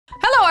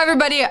Hello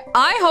everybody,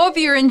 I hope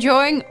you're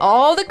enjoying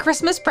all the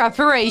Christmas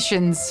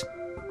preparations.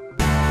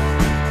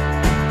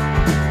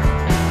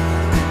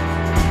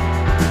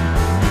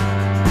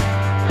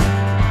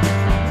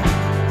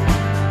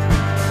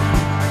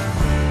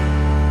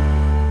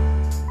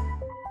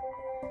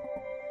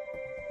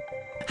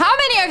 How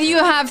many of you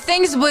have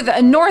things with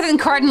Northern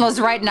Cardinals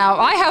right now?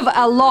 I have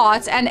a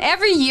lot, and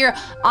every year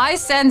I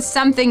send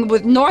something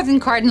with Northern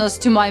Cardinals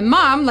to my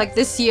mom. Like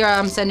this year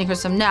I'm sending her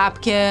some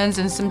napkins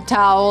and some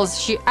towels.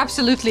 She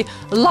absolutely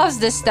loves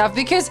this stuff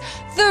because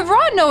there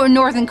are no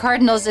Northern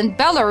Cardinals in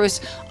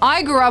Belarus.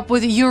 I grew up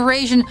with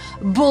Eurasian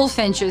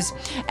Bullfinches.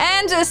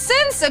 And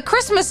since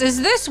Christmas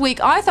is this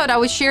week, I thought I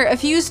would share a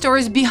few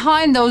stories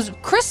behind those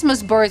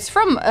Christmas birds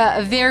from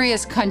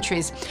various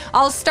countries.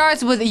 I'll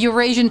start with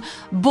Eurasian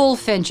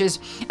Bullfinches.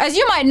 As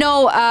you might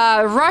know,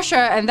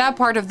 Russia and that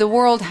part of the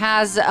world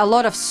has a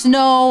lot of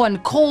snow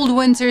and cold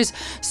winters.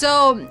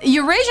 So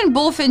Eurasian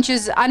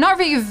bullfinches are not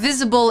very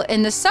visible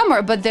in the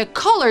summer, but their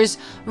colors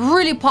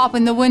really pop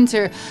in the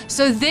winter.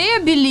 So they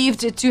are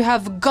believed to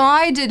have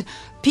guided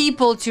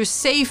people to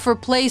safer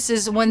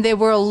places when they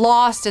were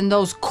lost in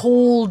those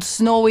cold,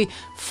 snowy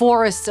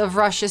forests of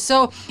Russia.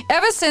 So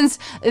ever since,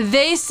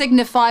 they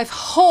signify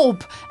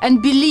hope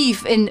and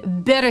belief in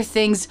better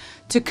things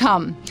to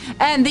come.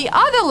 And the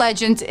other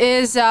legend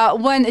is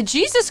when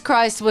Jesus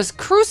Christ was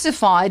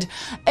crucified,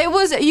 it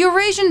was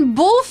Eurasian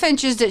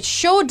bullfinches that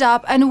showed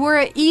up and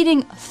were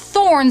eating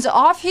thorns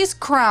off his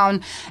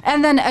crown,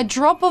 and then a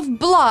drop of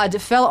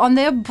blood fell on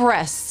their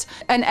breasts.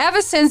 And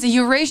ever since,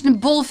 Eurasian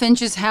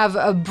bullfinches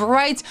have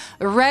bright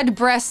red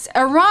breasts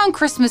around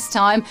Christmas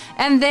time,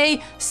 and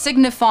they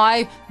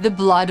signify the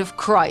blood of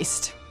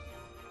Christ.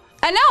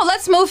 And now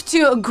let's move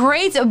to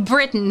Great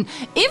Britain.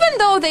 Even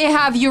though they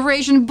have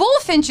Eurasian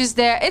bullfinches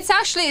there, it's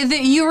actually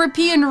the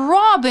European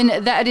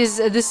robin that is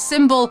the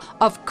symbol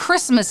of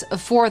Christmas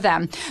for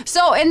them.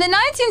 So in the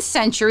 19th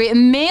century,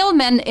 male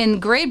men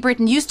in Great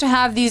Britain used to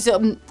have these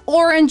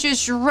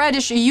orangish,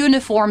 reddish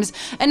uniforms.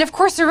 And of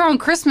course, around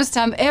Christmas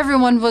time,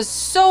 everyone was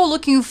so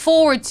looking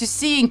forward to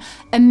seeing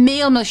a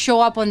mailman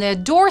show up on their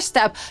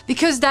doorstep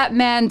because that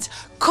meant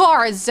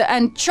cards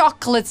and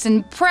chocolates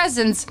and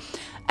presents.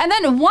 And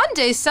then one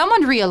day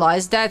someone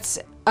realized that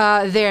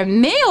their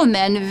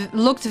mailmen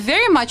looked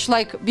very much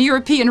like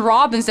European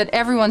robins that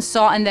everyone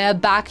saw in their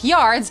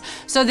backyards.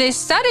 So they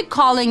started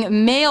calling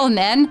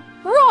mailmen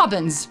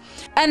robins.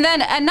 And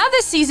then another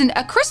season,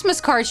 a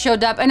Christmas card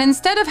showed up, and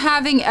instead of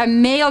having a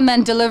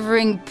mailman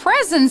delivering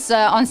presents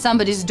on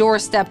somebody's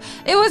doorstep,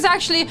 it was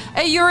actually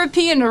a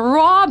European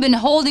robin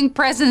holding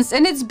presents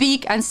in its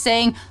beak and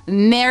saying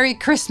Merry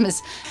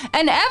Christmas.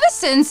 And ever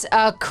since,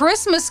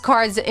 Christmas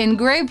cards in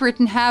Great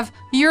Britain have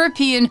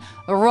European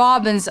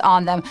robins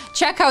on them.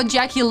 Check out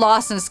Jackie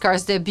Lawson's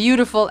cards, they're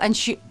beautiful, and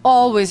she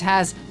always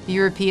has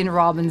European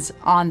robins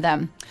on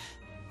them.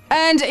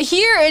 And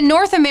here in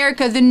North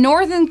America, the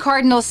Northern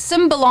Cardinal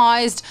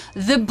symbolized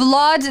the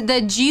blood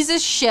that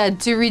Jesus shed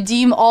to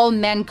redeem all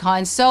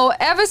mankind. So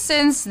ever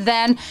since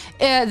then,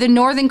 the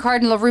Northern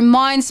Cardinal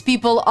reminds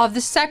people of the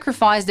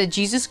sacrifice that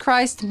Jesus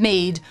Christ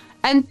made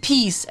and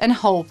peace and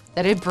hope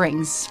that it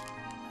brings.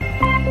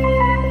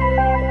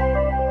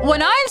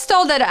 When I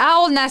installed that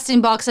owl nesting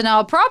box on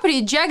our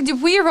property, Jack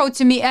DeWee wrote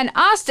to me and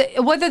asked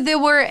whether there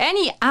were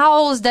any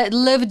owls that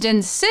lived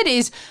in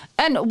cities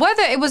and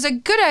whether it was a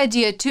good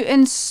idea to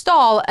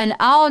install an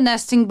owl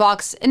nesting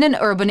box in an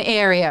urban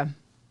area.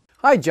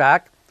 Hi,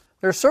 Jack.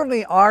 There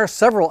certainly are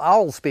several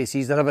owl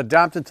species that have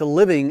adapted to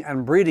living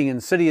and breeding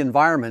in city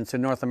environments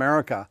in North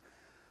America.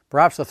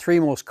 Perhaps the three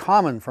most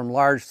common from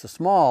large to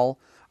small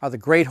are the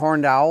great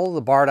horned owl,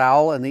 the barred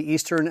owl, and the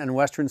eastern and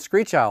western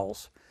screech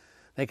owls.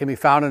 They can be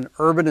found in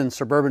urban and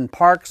suburban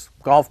parks,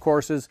 golf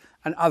courses,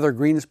 and other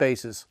green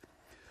spaces.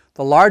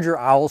 The larger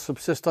owls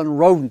subsist on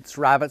rodents,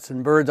 rabbits,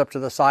 and birds up to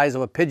the size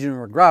of a pigeon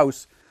or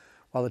grouse,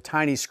 while the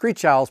tiny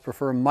screech owls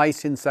prefer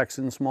mice, insects,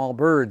 and small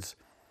birds.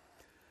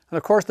 And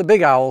of course, the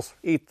big owls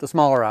eat the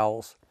smaller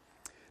owls.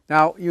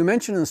 Now, you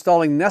mentioned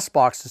installing nest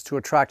boxes to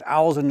attract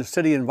owls into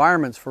city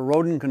environments for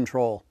rodent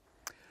control.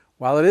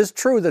 While it is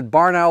true that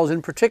barn owls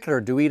in particular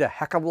do eat a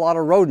heck of a lot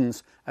of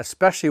rodents,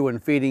 especially when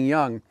feeding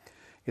young,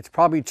 it's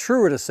probably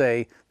truer to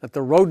say that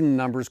the rodent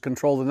numbers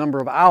control the number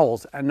of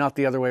owls and not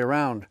the other way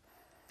around.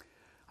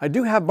 I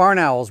do have barn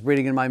owls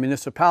breeding in my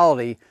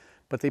municipality,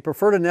 but they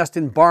prefer to nest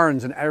in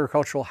barns and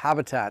agricultural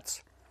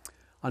habitats.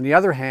 On the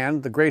other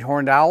hand, the great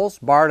horned owls,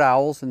 barred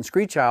owls, and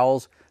screech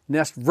owls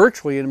nest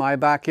virtually in my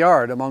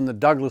backyard among the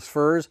Douglas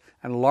firs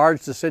and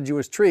large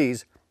deciduous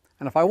trees,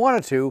 and if I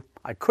wanted to,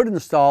 I could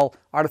install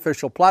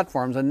artificial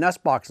platforms and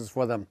nest boxes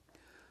for them.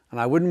 And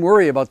I wouldn't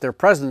worry about their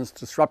presence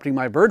disrupting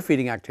my bird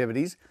feeding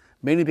activities,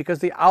 mainly because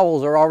the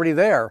owls are already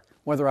there,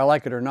 whether I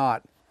like it or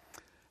not.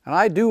 And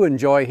I do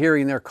enjoy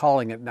hearing their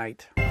calling at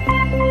night.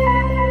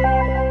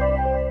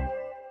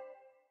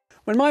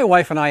 When my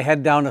wife and I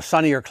head down to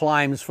sunnier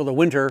climes for the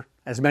winter,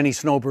 as many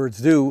snowbirds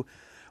do,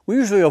 we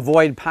usually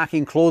avoid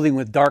packing clothing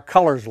with dark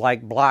colors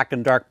like black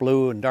and dark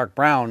blue and dark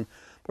brown,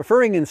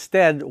 preferring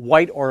instead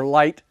white or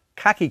light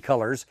khaki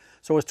colors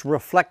so as to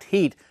reflect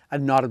heat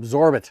and not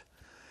absorb it.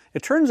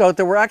 It turns out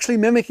that we're actually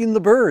mimicking the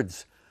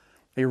birds.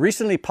 A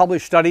recently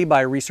published study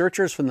by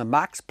researchers from the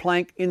Max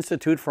Planck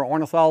Institute for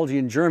Ornithology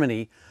in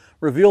Germany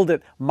revealed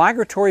that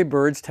migratory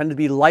birds tend to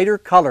be lighter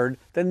colored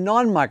than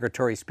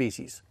non-migratory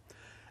species.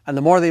 And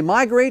the more they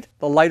migrate,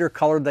 the lighter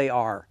colored they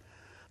are.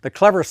 The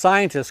clever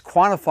scientists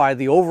quantified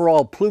the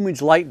overall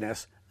plumage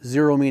lightness,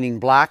 0 meaning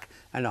black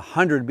and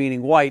 100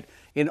 meaning white,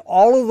 in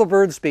all of the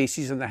bird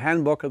species in the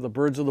Handbook of the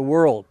Birds of the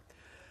World.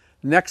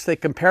 Next, they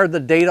compared the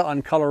data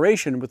on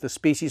coloration with the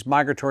species'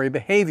 migratory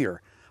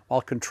behavior,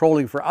 while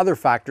controlling for other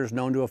factors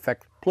known to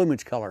affect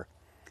plumage color.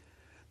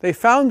 They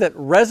found that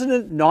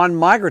resident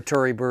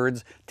non-migratory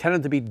birds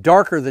tended to be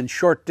darker than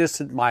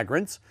short-distance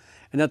migrants,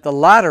 and that the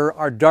latter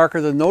are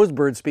darker than those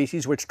bird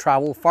species which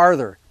travel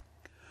farther.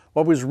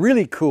 What was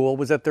really cool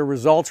was that their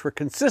results were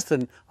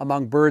consistent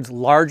among birds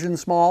large and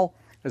small,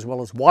 as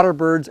well as water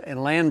birds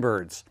and land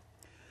birds.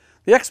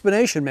 The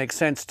explanation makes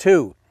sense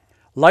too.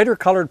 Lighter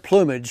colored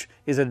plumage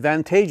is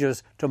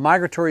advantageous to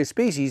migratory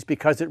species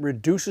because it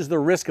reduces the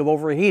risk of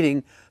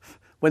overheating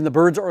when the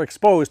birds are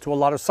exposed to a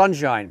lot of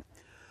sunshine.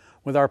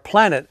 With our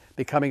planet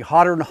becoming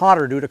hotter and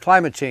hotter due to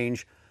climate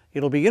change,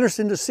 it'll be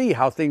interesting to see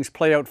how things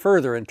play out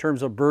further in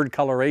terms of bird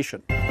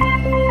coloration.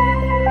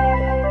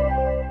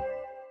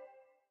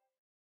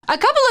 A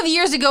couple of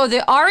years ago,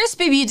 the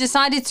RSPB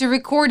decided to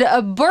record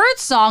a bird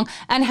song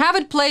and have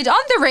it played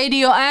on the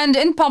radio and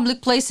in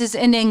public places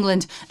in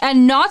England.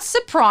 And not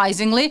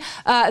surprisingly,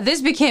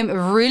 this became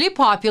really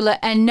popular,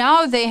 and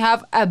now they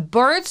have a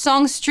bird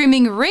song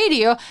streaming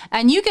radio,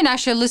 and you can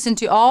actually listen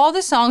to all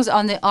the songs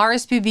on the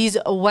RSPB's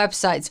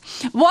websites.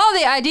 Well,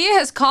 the idea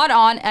has caught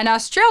on, and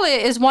Australia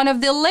is one of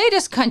the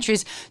latest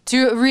countries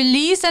to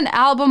release an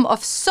album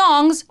of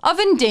songs of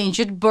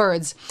endangered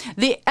birds.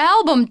 The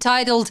album,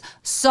 titled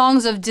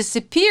Songs of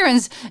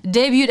Disappearance,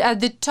 debuted at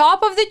the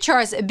top of the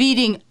charts,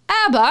 beating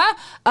Abba,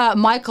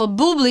 Micheal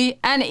Buble,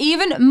 and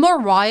even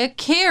Mariah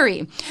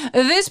Carey.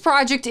 This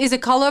project is a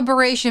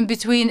collaboration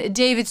between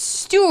David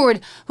Stewart,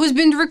 who's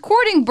been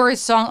recording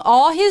birdsong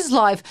all his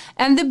life,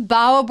 and the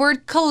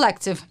Bowerbird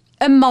Collective,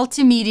 a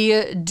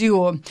multimedia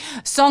duo.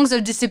 Songs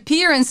of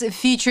Disappearance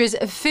features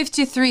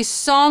 53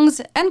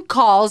 songs and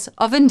calls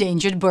of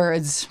endangered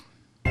birds.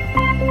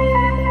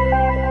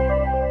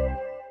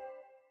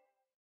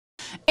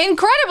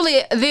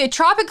 Incredibly, the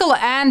tropical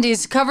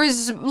Andes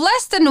covers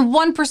less than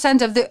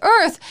 1% of the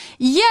Earth,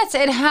 yet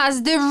it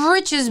has the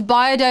richest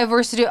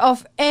biodiversity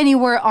of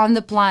anywhere on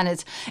the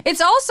planet.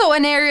 It's also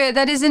an area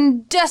that is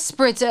in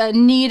desperate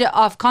need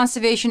of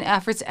conservation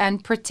efforts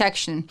and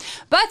protection.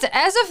 But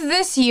as of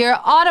this year,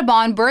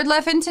 Audubon,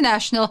 BirdLife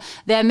International,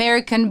 the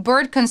American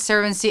Bird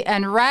Conservancy,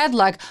 and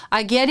RADLAC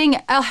are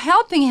getting a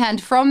helping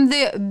hand from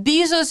the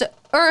Bezos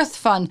Earth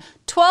Fund,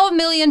 $12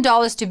 million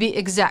to be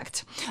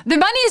exact. The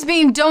money is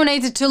being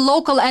donated to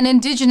local and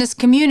indigenous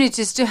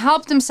communities to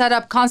help them set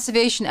up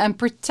conservation and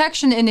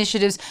protection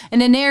initiatives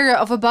in an area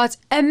of about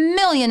 1.5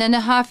 million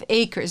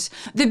acres.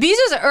 The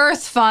Bezos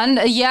Earth Fund,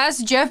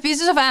 yes, Jeff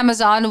Bezos of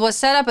Amazon, was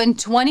set up in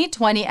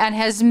 2020 and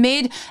has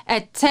made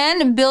a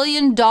 $10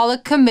 billion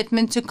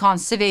commitment to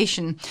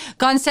conservation.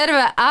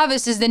 Conserva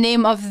Avis is the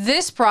name of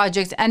this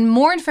project, and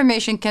more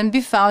information can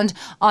be found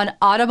on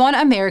Audubon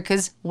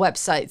America's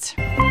website.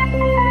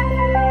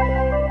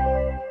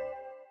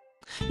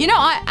 You know,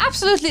 I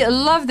absolutely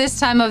love this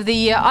time of the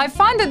year. I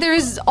find that there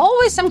is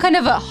always some kind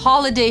of a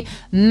holiday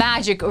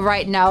magic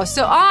right now.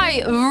 So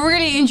I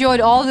really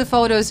enjoyed all the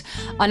photos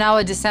on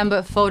our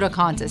December photo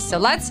contest. So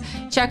let's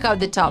check out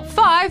the top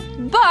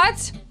 5.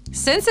 But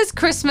since it's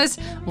Christmas,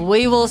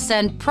 we will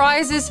send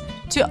prizes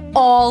to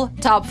all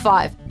top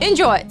 5.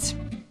 Enjoy it.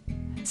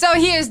 So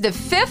here's the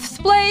 5th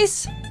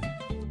place,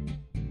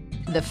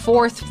 the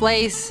 4th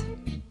place,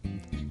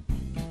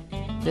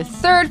 the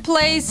 3rd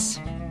place,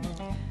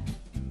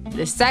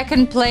 the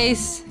 2nd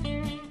place,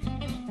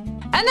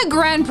 and the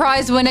grand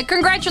prize winner.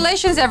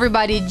 Congratulations,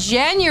 everybody.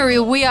 January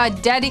we are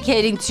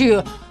dedicating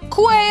to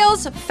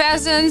quails,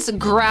 pheasants,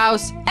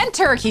 grouse, and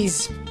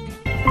turkeys.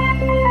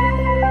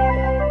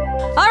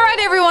 All right,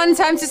 everyone,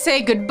 time to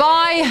say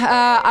goodbye.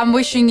 I'm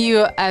wishing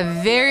you a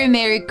very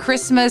Merry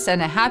Christmas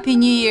and a Happy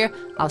New Year.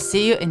 I'll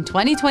see you in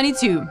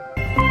 2022.